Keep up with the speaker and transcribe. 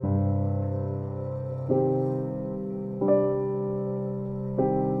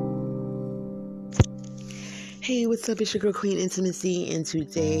Hey, what's up? It's your girl Queen Intimacy, and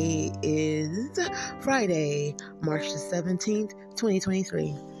today is Friday, March the 17th,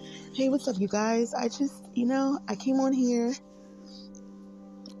 2023. Hey, what's up, you guys? I came on here.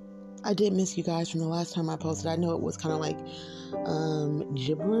 I did miss you guys from the last time I posted. I know it was kind of like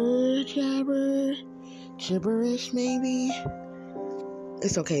gibberish, maybe.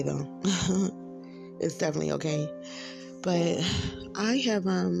 It's okay, though. It's definitely okay. But I have,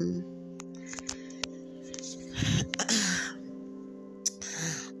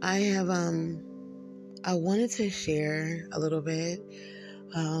 I wanted to share a little bit,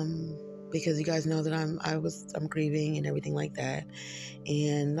 because you guys know that I'm grieving and everything like that,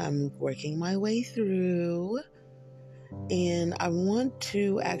 and I'm working my way through, and I want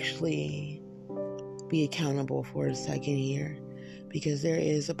to actually be accountable for a second here, because there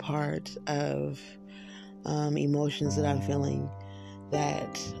is a part of emotions that I'm feeling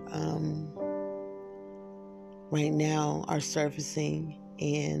that right now are surfacing,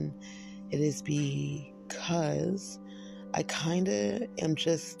 and it is because I am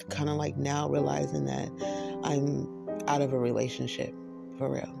just like now realizing that I'm out of a relationship, for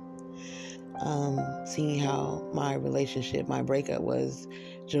real. Seeing how my breakup was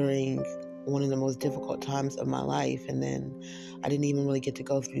during one of the most difficult times of my life, and then I didn't even really get to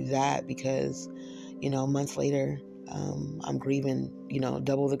go through that because, months later, I'm grieving,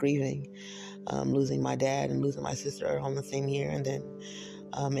 double the grieving, losing my dad and losing my sister on the same year, and then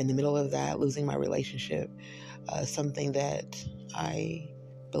in the middle of that, losing my relationship, something that I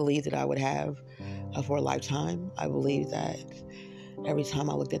believed that I would have for a lifetime. I believed that every time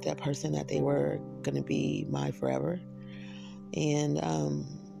I looked at that person that they were going to be my forever. And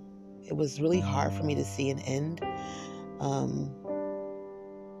it was really hard for me to see an end.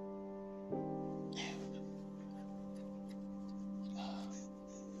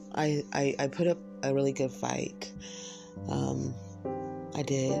 I put up a really good fight. I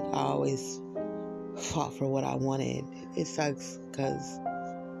did. I always fought for what I wanted. It sucks because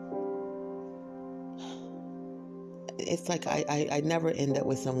it's like I never end up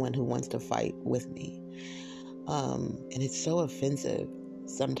with someone who wants to fight with me. And it's so offensive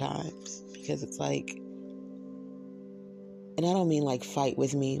sometimes because it's like, and I don't mean like fight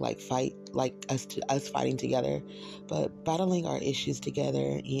with me, like fight, like us fighting together, but battling our issues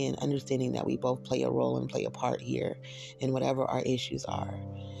together and understanding that we both play a role and play a part here in whatever our issues are.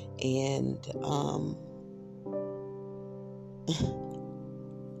 And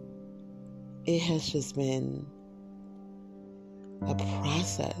it has just been a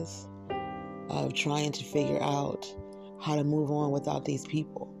process of trying to figure out how to move on without these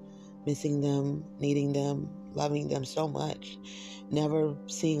people, missing them, needing them, loving them so much, never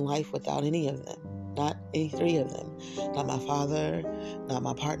seeing life without any of them, not any three of them, not my father, not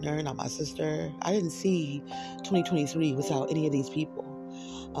my partner, not my sister. I didn't see 2023 without any of these people.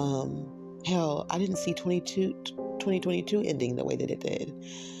 Hell, I didn't see 2022 ending the way that it did.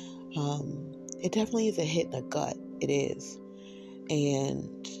 It definitely is a hit in the gut. It is.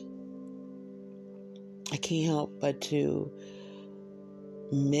 And I can't help but to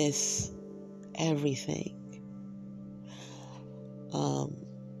miss everything.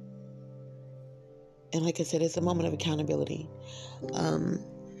 And like I said, it's a moment of accountability.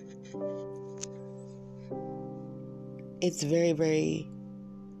 It's very, very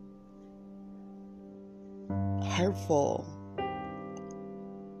hurtful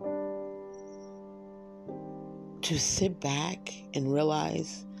to sit back and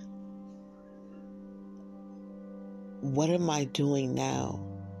realize, what am I doing now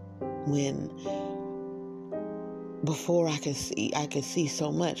when before I could see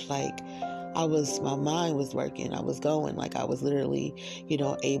so much. Like my mind was working. I was going, like I was literally,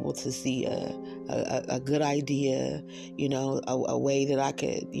 able to see a good idea, a way that I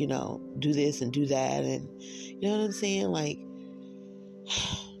could, do this and do that. And you know what I'm saying? Like,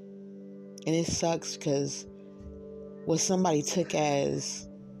 and it sucks because what somebody took as,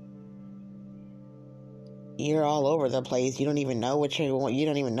 you're all over the place. You don't even know what you're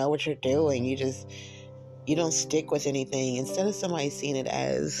doing. You don't stick with anything. Instead of somebody seeing it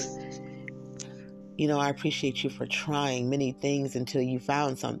as, I appreciate you for trying many things until you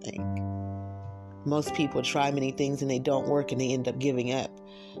found something. Most people try many things and they don't work and they end up giving up.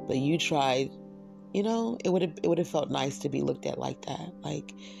 But you tried, it would have felt nice to be looked at like that.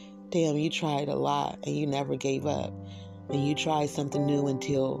 Like, damn, you tried a lot and you never gave up. And you tried something new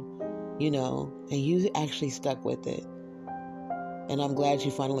until, and you actually stuck with it. And I'm glad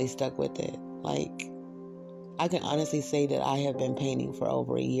you finally stuck with it. Like, I can honestly say that I have been painting for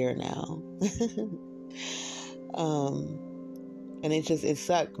over a year now. And it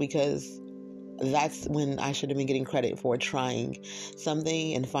sucked because that's when I should have been getting credit for trying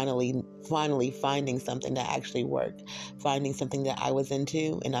something and finally finding something that actually worked, finding something that I was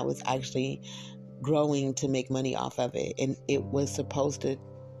into, and I was actually growing to make money off of it. And it was supposed to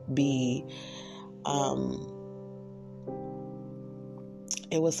be,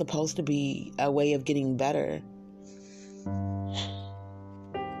 a way of getting better.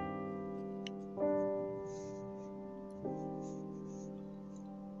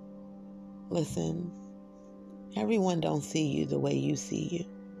 Listen, everyone don't see you the way you see you.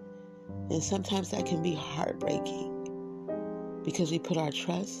 And sometimes that can be heartbreaking because we put our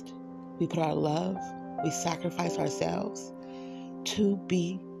trust, we put our love, we sacrifice ourselves to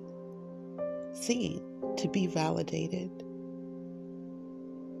be seen, to be validated.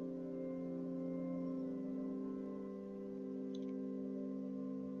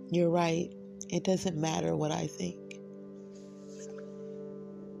 You're right. It doesn't matter what I think.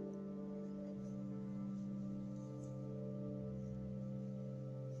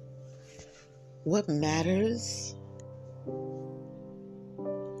 What matters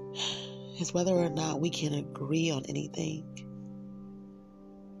is whether or not we can agree on anything.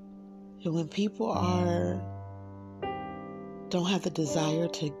 And when people don't have the desire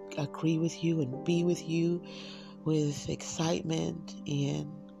to agree with you and be with you with excitement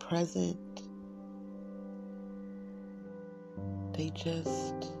and present,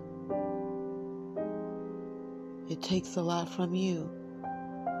 it takes a lot from you.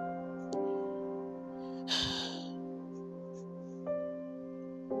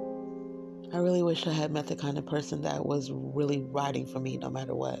 I really wish I had met the kind of person that was really riding for me no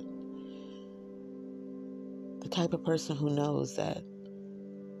matter what. The type of person who knows that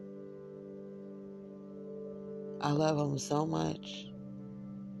I love them so much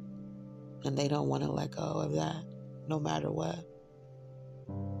and they don't want to let go of that no matter what.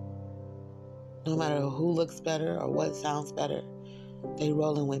 No matter who looks better or what sounds better, they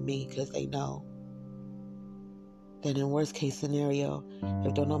rolling with me because they know that in worst case scenario,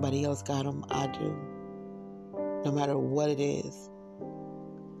 if don't nobody else got them, I do. No matter what it is.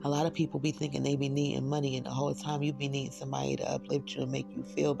 A lot of people be thinking they be needing money, and the whole time you be needing somebody to uplift you and make you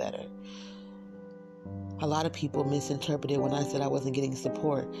feel better. A lot of people misinterpreted when I said I wasn't getting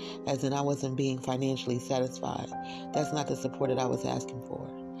support, as in I wasn't being financially satisfied. That's not the support that I was asking for.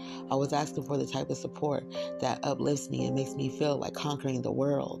 I was asking for the type of support that uplifts me and makes me feel like conquering the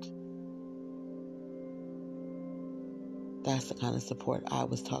world. That's the kind of support I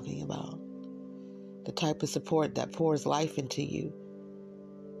was talking about. The type of support that pours life into you.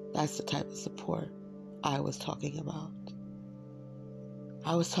 That's the type of support I was talking about.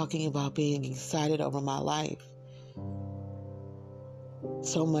 I was talking about being excited over my life.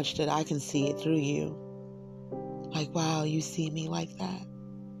 So much that I can see it through you. Like, wow, you see me like that?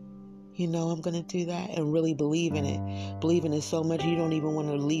 You know I'm going to do that, and really believe in it. Believe in it so much you don't even want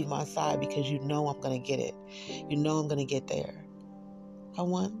to leave my side because you know I'm going to get it. You know I'm going to get there. I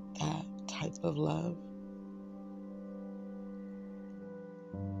want that type of love.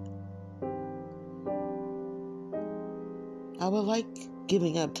 I would like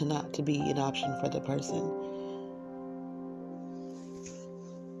giving up to not to be an option for the person.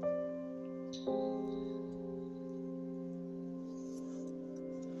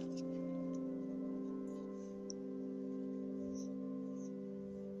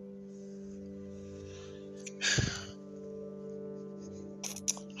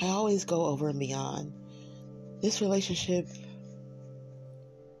 I always go over and beyond. This relationship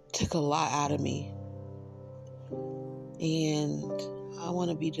took a lot out of me. And I want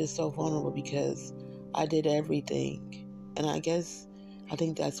to be just so vulnerable because I did everything. And I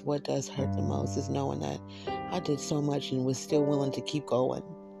think that's what does hurt the most, is knowing that I did so much and was still willing to keep going.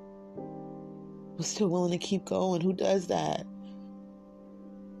 Was still willing to keep going. Who does that?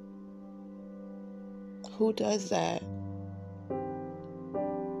 Who does that?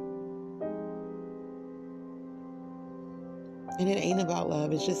 And it ain't about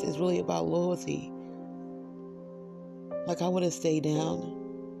love. It's really about loyalty. Like, I would have stayed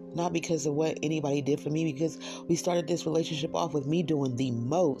down, not because of what anybody did for me, because we started this relationship off with me doing the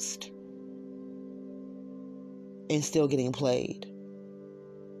most and still getting played.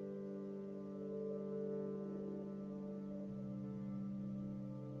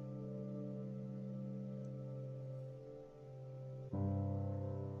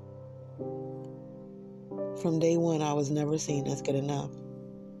 From day one, I was never seen as good enough.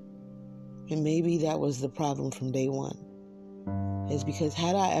 And maybe that was the problem from day one. Is because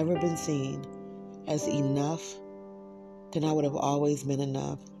had I ever been seen as enough, then I would have always been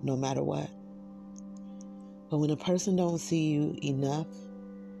enough, no matter what. But when a person don't see you enough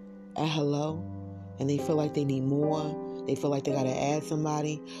at hello, and they feel like they need more, they feel like they gotta add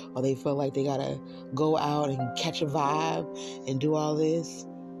somebody, or they feel like they gotta go out and catch a vibe and do all this,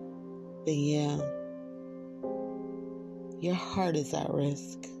 then yeah, your heart is at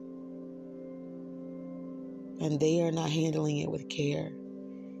risk. And they are not handling it with care.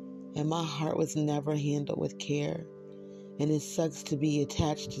 And my heart was never handled with care. And it sucks to be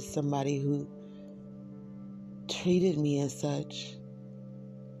attached to somebody who treated me as such,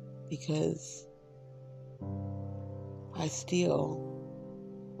 because I still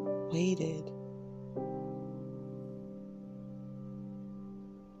waited.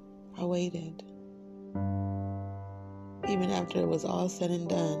 I waited. Even after it was all said and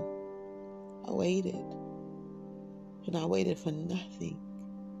done, I waited. And I waited for nothing,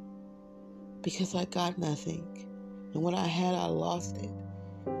 because I got nothing. And what I had, I lost it.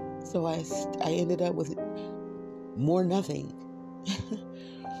 So I ended up with more nothing.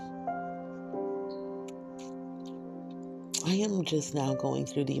 I am just now going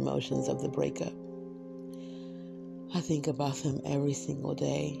through the emotions of the breakup. I think about them every single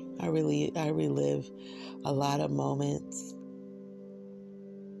day. I relive a lot of moments.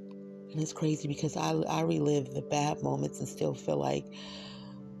 And it's crazy because I relive the bad moments and still feel like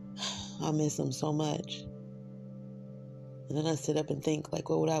I miss them so much. And then I sit up and think, like,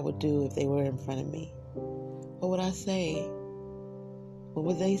 what I would do if they were in front of me? What would I say? What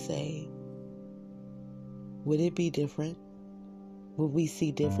would they say? Would it be different? Would we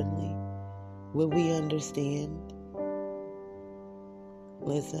see differently? Would we understand?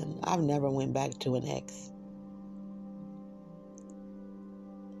 Listen, I've never went back to an ex.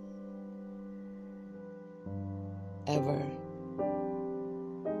 Ever.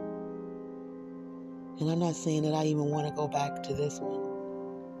 And I'm not saying that I even want to go back to this one.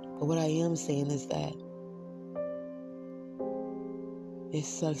 But what I am saying is that it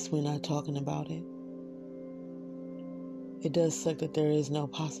sucks we're not talking about it. It does suck that there is no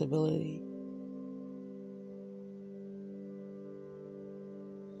possibility.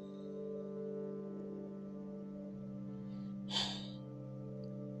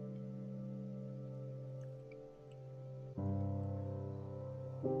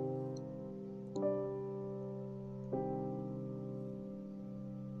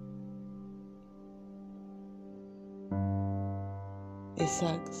 It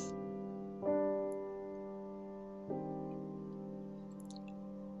sucks.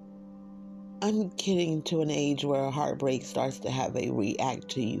 I'm getting to an age where a heartbreak starts to have a react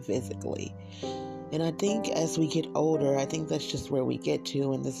to you physically. And I think as we get older, I think that's just where we get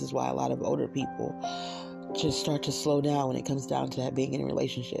to. And this is why a lot of older people just start to slow down when it comes down to being in a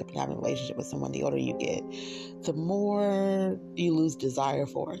relationship and having a relationship with someone. The older you get, the more you lose desire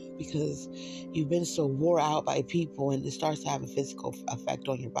for it, because you've been so wore out by people, and it starts to have a physical effect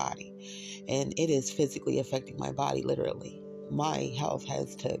on your body. And it is physically affecting my body, literally. My health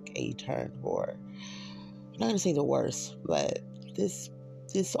has took a turn for, I'm not going to say the worst, but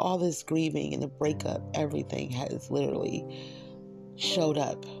all this grieving and the breakup, everything has literally showed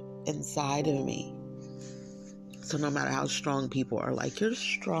up inside of me. So no matter how strong people are like, you're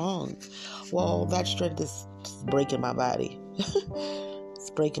strong. Well, that strength is breaking my body. It's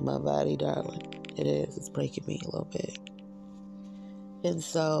breaking my body, darling. It is. It's breaking me a little bit. And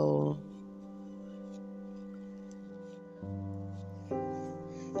so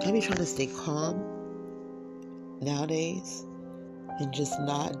I be trying to stay calm nowadays and just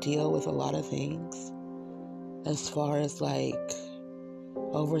not deal with a lot of things, as far as like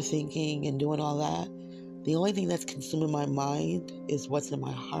overthinking and doing all that. The only thing that's consuming my mind is what's in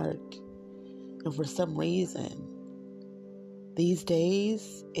my heart. And for some reason, these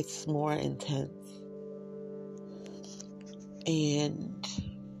days, it's more intense. And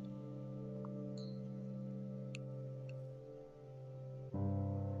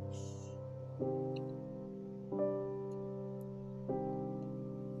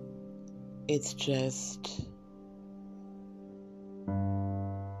it's just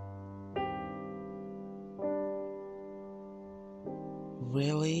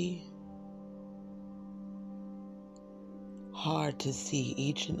really hard to see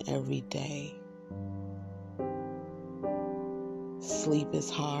each and every day. Sleep is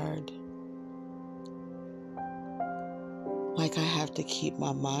hard. Like, I have to keep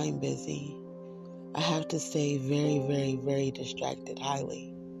my mind busy. I have to stay very, very, very distracted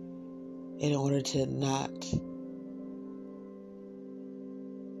highly in order to not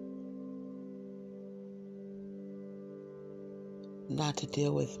to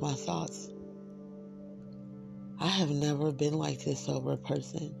deal with my thoughts. I have never been like this over a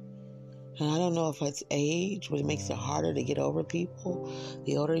person. And I don't know if it's age, but it makes it harder to get over people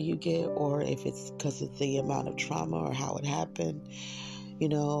the older you get, or if it's because of the amount of trauma or how it happened.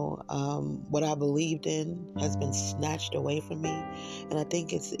 What I believed in has been snatched away from me. And I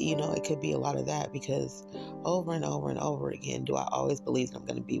think it's, it could be a lot of that, because over and over and over again, do I always believe that I'm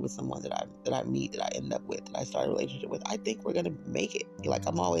going to be with someone that I meet, that I end up with, that I start a relationship with. I think we're going to make it. Like,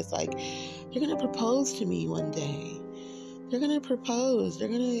 I'm always like, you're going to propose to me one day. They're going to propose. They're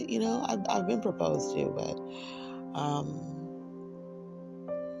going to, I've been proposed to, but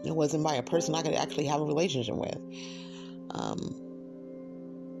it wasn't by a person I could actually have a relationship with.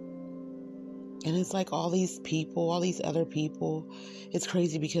 And it's like all these people, all these other people, it's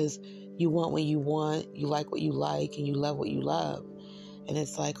crazy because you want what you want, you like what you like, and you love what you love. And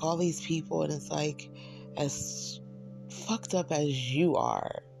it's like all these people, and it's like, as fucked up as you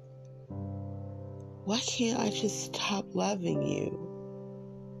are, why can't I just stop loving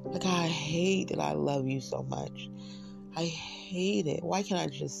you? Like, I hate that I love you so much. I hate it. Why can't I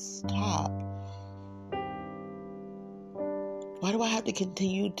just stop? Why do I have to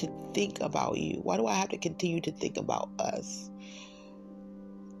continue to think about you? Why do I have to continue to think about us?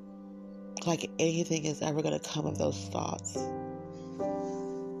 Like anything is ever going to come of those thoughts.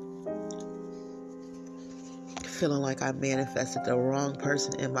 Feeling like I manifested the wrong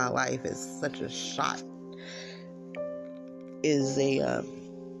person in my life is such a shot. Is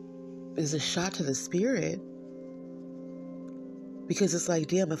a shot to the spirit. Because it's like,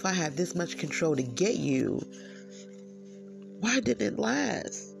 damn, if I had this much control to get you, why didn't it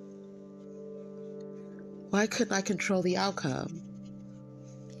last? Why couldn't I control the outcome?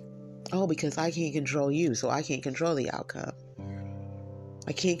 Oh, because I can't control you, so I can't control the outcome.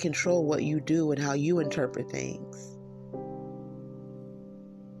 I can't control what you do and how you interpret things.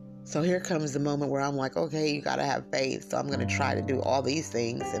 So here comes the moment where I'm like, okay, you got to have faith. So I'm going to try to do all these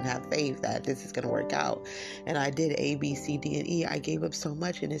things and have faith that this is going to work out. And I did A, B, C, D, and E. I gave up so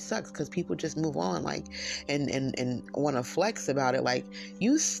much, and it sucks because people just move on, like, and want to flex about it. Like,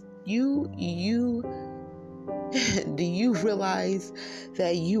 you do you realize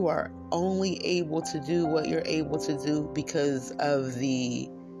that you are only able to do what you're able to do because of the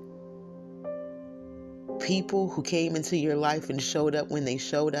people who came into your life and showed up when they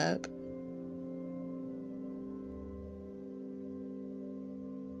showed up?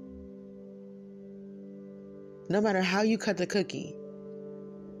 No matter how you cut the cookie,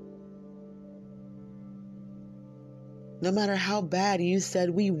 no matter how bad you said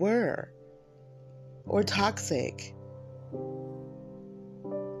we were, or toxic.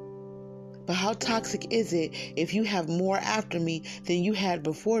 But how toxic is it if you have more after me than you had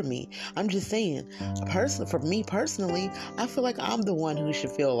before me? I'm just saying, for me personally, I feel like I'm the one who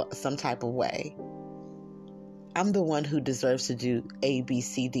should feel some type of way. I'm the one who deserves to do A, B,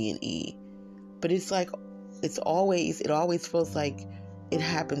 C, D, and E. But it's like, it always feels like it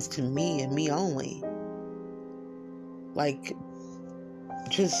happens to me and me only. Like,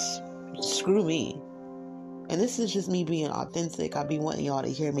 just screw me. And this is just me being authentic. I be wanting y'all to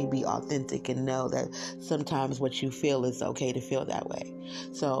hear me be authentic and know that sometimes what you feel is okay to feel that way.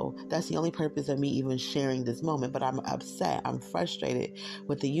 So that's the only purpose of me even sharing this moment. But I'm upset. I'm frustrated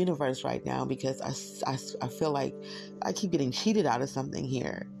with the universe right now because I feel like I keep getting cheated out of something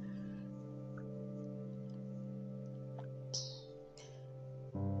here.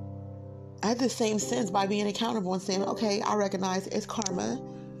 I had the same sense by being accountable and saying, okay, I recognize it's karma.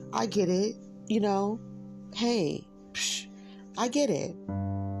 I get it. Hey, I get it.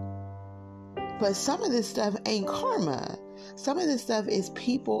 But some of this stuff ain't karma. Some of this stuff is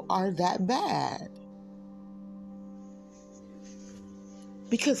people are that bad.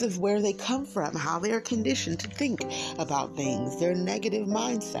 Because of where they come from, how they're conditioned to think about things, their negative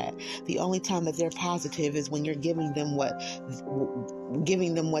mindset. The only time that they're positive is when you're giving them what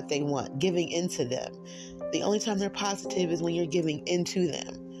they want, giving into them. The only time they're positive is when you're giving into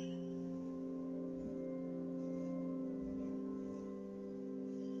them.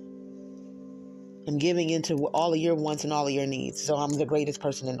 I'm giving into all of your wants and all of your needs. So I'm the greatest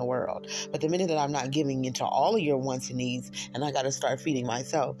person in the world. But the minute that I'm not giving into all of your wants and needs and I got to start feeding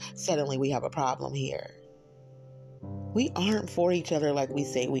myself, suddenly we have a problem here. We aren't for each other like we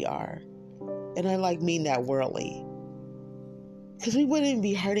say we are. And I mean that worldly. Because we wouldn't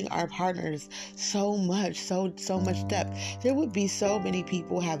be hurting our partners so much depth. There would be so many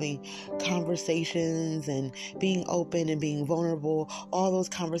people having conversations and being open and being vulnerable. All those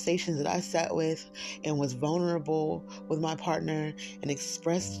conversations that I sat with and was vulnerable with my partner and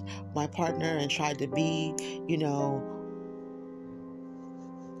expressed my partner and tried to be,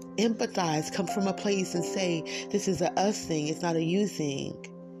 empathize, come from a place and say, this is a us thing, it's not a you thing.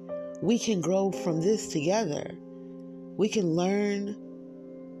 we can grow from this together. We can learn.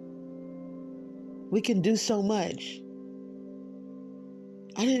 We can do so much.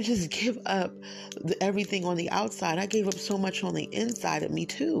 I didn't just give up everything on the outside. I gave up so much on the inside of me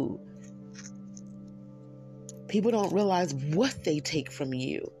too. People don't realize what they take from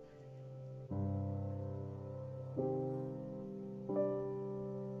you.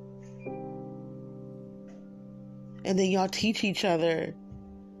 And then y'all teach each other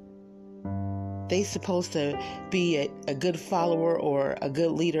they supposed to be a good follower or a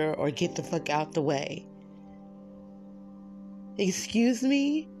good leader or get the fuck out the way. Excuse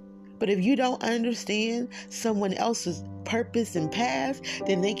me? But if you don't understand someone else's purpose and path,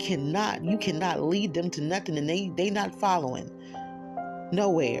 then you cannot lead them to nothing, and they not following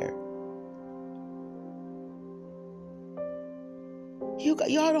nowhere.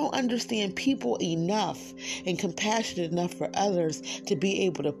 Y'all don't understand people enough and compassionate enough for others to be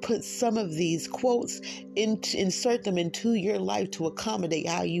able to put some of these quotes, insert them into your life to accommodate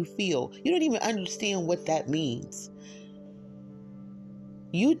how you feel. You don't even understand what that means.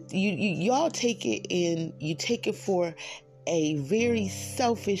 Y'all take it in, you take it for a very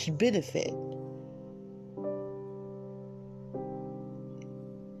selfish benefit.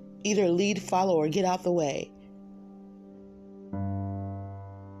 Either lead, follow, or get out the way.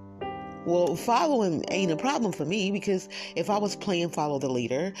 Well, following ain't a problem for me, because if I was playing follow the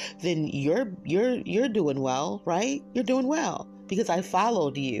leader, then you're doing well, right? You're doing well because I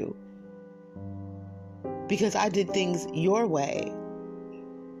followed you. Because I did things your way.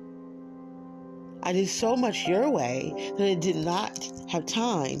 I did so much your way that I did not have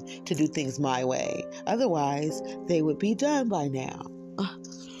time to do things my way. Otherwise, they would be done by now.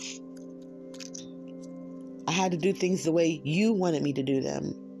 I had to do things the way you wanted me to do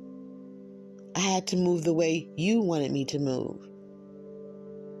them. I had to move the way you wanted me to move.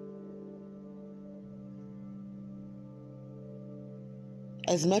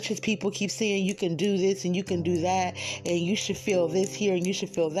 As much as people keep saying you can do this and you can do that, and you should feel this here and you should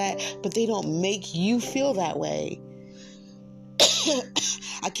feel that, but they don't make you feel that way.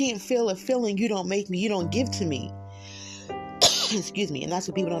 I can't feel a feeling you don't give to me. Excuse me. And that's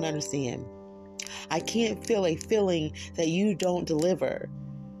what people don't understand. I can't feel a feeling that you don't deliver.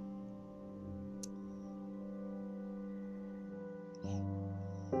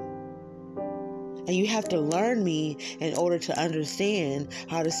 And you have to learn me in order to understand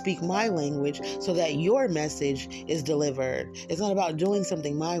how to speak my language so that your message is delivered. It's not about doing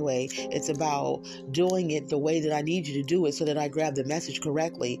something my way. It's about doing it the way that I need you to do it so that I grab the message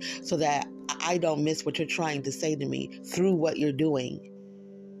correctly, so that I don't miss what you're trying to say to me through what you're doing.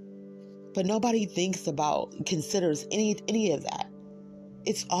 But nobody considers any of that.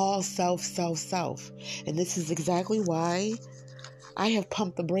 It's all self. And this is exactly why I have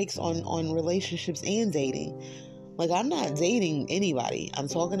pumped the brakes on relationships and dating. Like, I'm not dating anybody. I'm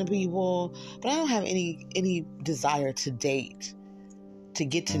talking to people, but I don't have any desire to date, to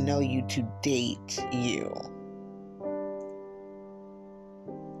get to know you, to date you.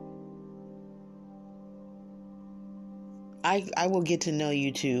 I will get to know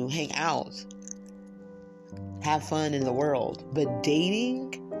you to hang out, have fun in the world, but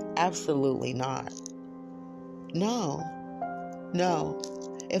dating, absolutely not. No.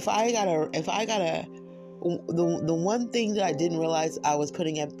 If I gotta, the one thing that I didn't realize I was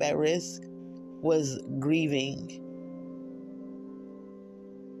putting at risk was grieving.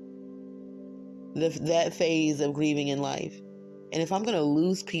 That phase of grieving in life. And if I'm gonna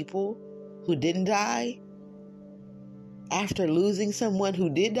lose people who didn't die, after losing someone who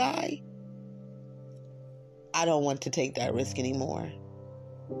did die, I don't want to take that risk anymore.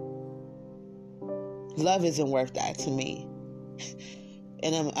 Love isn't worth that to me.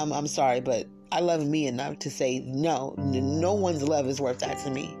 And I'm sorry, but I love me enough to say no one's love is worth that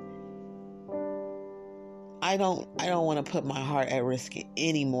to me. I don't want to put my heart at risk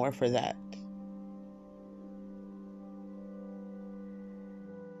anymore for that.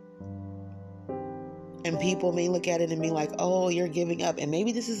 And people may look at it and be like, oh, you're giving up. And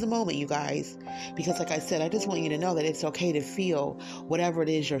maybe this is the moment, you guys. Because like I said, I just want you to know that it's okay to feel whatever it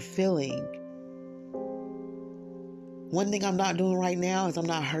is you're feeling. One thing I'm not doing right now is I'm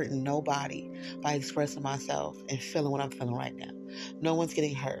not hurting nobody by expressing myself and feeling what I'm feeling right now. No one's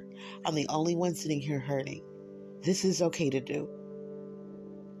getting hurt. I'm the only one sitting here hurting. This is okay to do.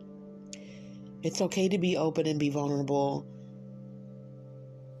 It's okay to be open and be vulnerable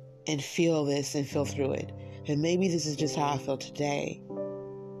and feel this and feel through it. And maybe this is just how I feel today.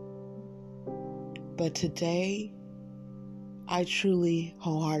 But today, I truly,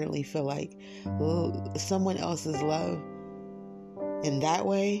 wholeheartedly feel like someone else's love in that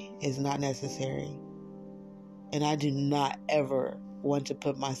way is not necessary. And I do not ever want to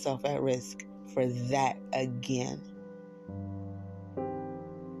put myself at risk for that again.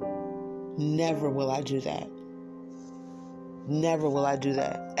 Never will I do that. Never will I do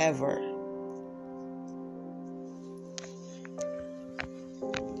that, ever.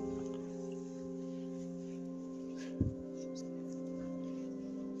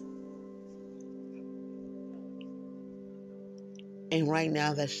 And right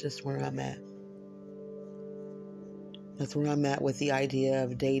now, that's just where I'm at. That's where I'm at with the idea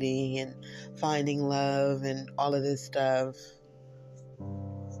of dating and finding love and all of this stuff.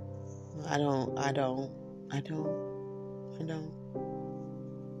 I don't.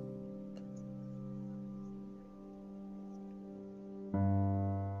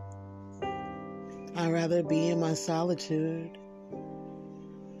 I'd rather be in my solitude,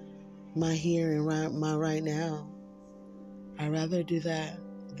 my here and my right now. I'd rather do that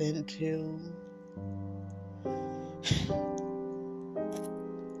than to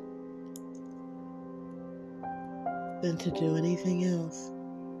do anything else.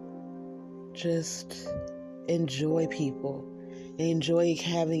 Just enjoy people. Enjoy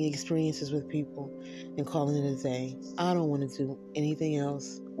having experiences with people and calling it a day. I don't want to do anything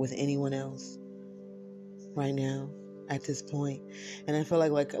else with anyone else right now at this point. And I feel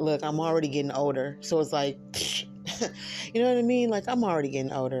like look, I'm already getting older. So it's like, you know what I mean? Like, I'm already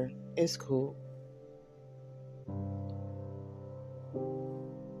getting older. It's cool.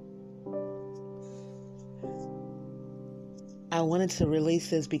 I wanted to release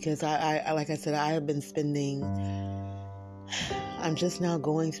this because I like I said, I have been I'm just now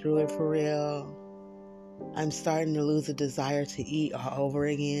going through it for real. I'm starting to lose a desire to eat all over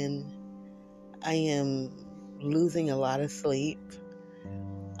again. I am losing a lot of sleep.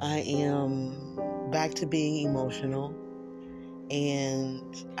 I am back to being emotional.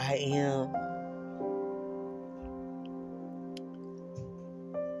 And I am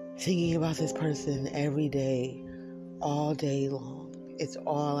thinking about this person every day, all day long. It's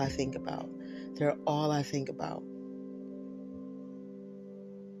all I think about. They're all I think about.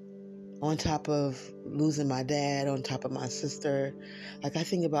 On top of losing my dad, on top of my sister. Like, I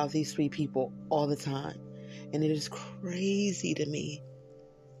think about these three people all the time. And it is crazy to me.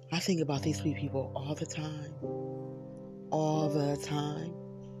 I think about these three people all the time. All the time.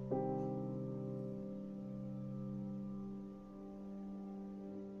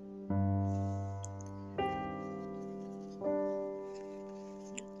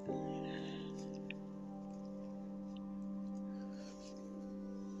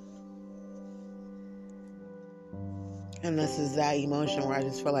 And this is that emotion where I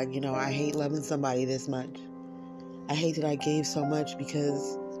just feel like, I hate loving somebody this much. I hate that I gave so much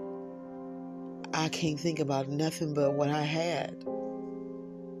because I can't think about nothing but what I had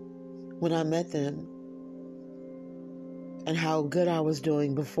when I met them and how good I was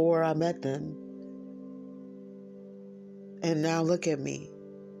doing before I met them. And now look at me.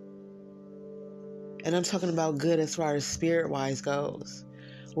 And I'm talking about good as far as spirit-wise goes,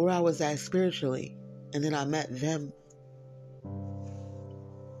 where I was at spiritually. And then I met them.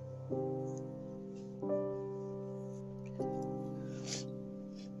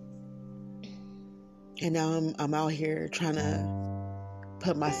 And now I'm out here trying to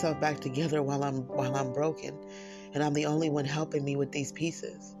put myself back together while I'm broken, and I'm the only one helping me with these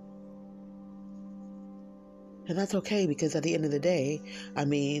pieces. And that's okay, because at the end of the day,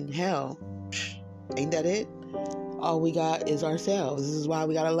 hell, ain't that it? All we got is ourselves. This is why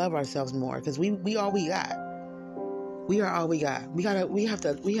we gotta love ourselves more, because we all we got. We are all we got. We have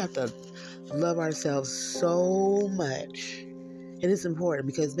to love ourselves so much. And it's important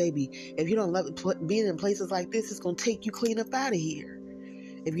because, baby, if you don't love it, being in places like this is going to take you clean up out of here.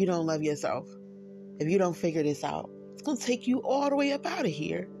 If you don't love yourself, if you don't figure this out, it's going to take you all the way up out of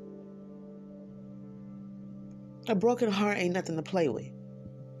here. A broken heart ain't nothing to play with.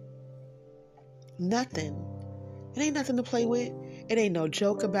 Nothing. It ain't nothing to play with. It ain't no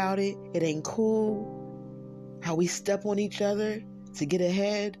joke about it. It ain't cool. How we step on each other to get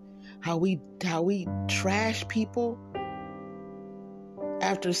ahead. How we trash people.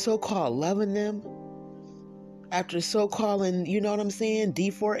 After so-called loving them, after so-calling, you know what I'm saying,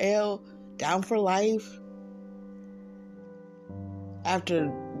 D4L, down for life,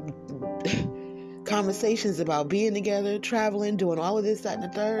 after conversations about being together, traveling, doing all of this, that, and the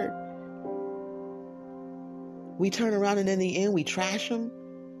third, we turn around and in the end, we trash them.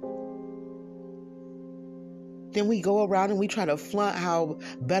 Then we go around and we try to flaunt how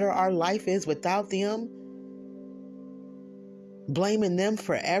better our life is without them. Blaming them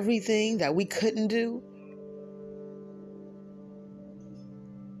for everything that we couldn't do.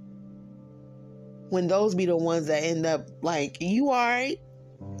 when those be the ones that end up like, you all right?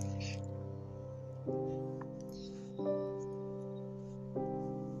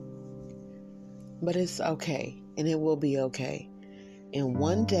 But it's okay, and it will be okay. And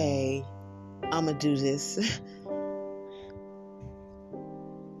one day, I'm going to do this.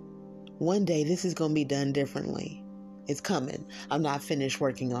 One day, this is going to be done differently. It's coming. I'm not finished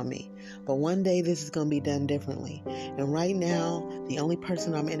working on me. But one day, this is going to be done differently. And right now, the only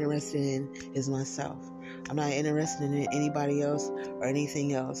person I'm interested in is myself. I'm not interested in anybody else or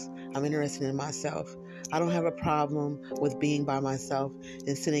anything else. I'm interested in myself. I don't have a problem with being by myself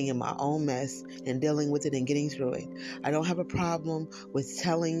and sitting in my own mess and dealing with it and getting through it. I don't have a problem with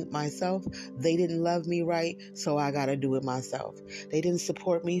telling myself they didn't love me right, so I got to do it myself. They didn't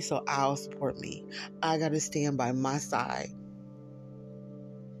support me, so I'll support me. I got to stand by my side.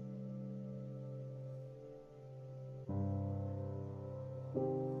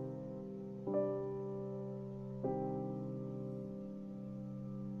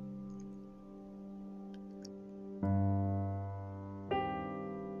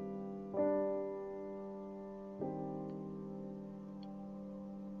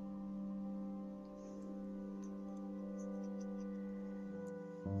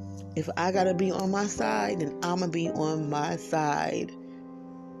 If I gotta be on my side, then I'm gonna be on my side.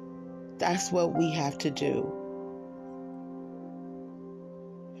 That's what we have to do.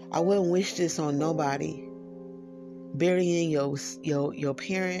 I wouldn't wish this on nobody. Burying your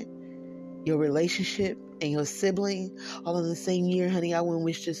parent, your relationship, and your sibling all in the same year, honey, I wouldn't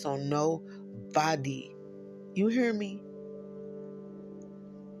wish this on nobody. You hear me?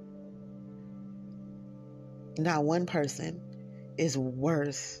 Not one person is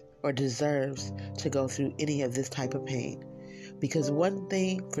worth or deserves to go through any of this type of pain. Because one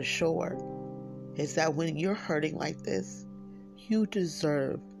thing for sure is that when you're hurting like this, you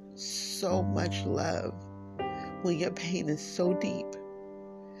deserve so much love. When your pain is so deep,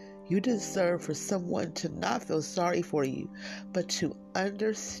 you deserve for someone to not feel sorry for you, but to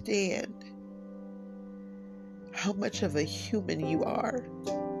understand how much of a human you are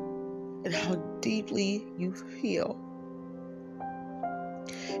and how deeply you feel,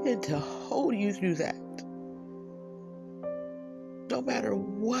 and to hold you through that, no matter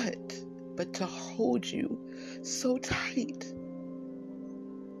what, but to hold you so tight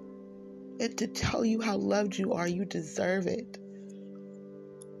and to tell you how loved you are. You deserve it.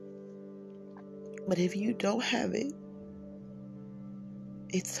 But if you don't have it,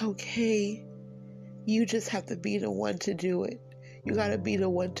 it's okay. You just have to be the one to do it. You gotta be the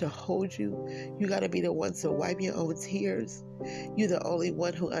one to hold you. You gotta be the one to wipe your own tears. You're the only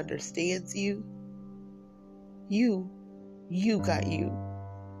one who understands you. You got you.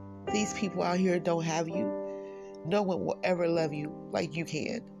 These people out here don't have you. No one will ever love you like you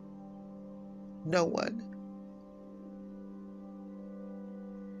can. No one.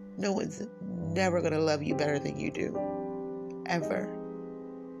 No one's never gonna love you better than you do. Ever.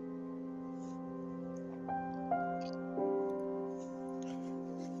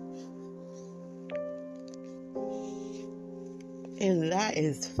 And that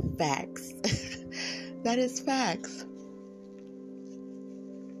is facts. That is facts.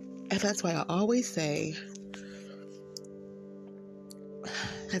 And that's why I always say,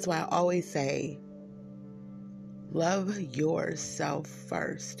 love yourself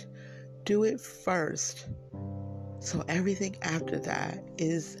first. Do it first. So everything after that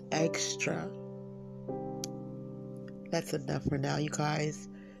is extra. That's enough for now, you guys.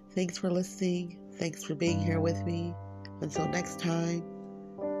 Thanks for listening. Thanks for being here with me. Until next time,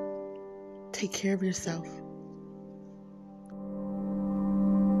 take care of yourself.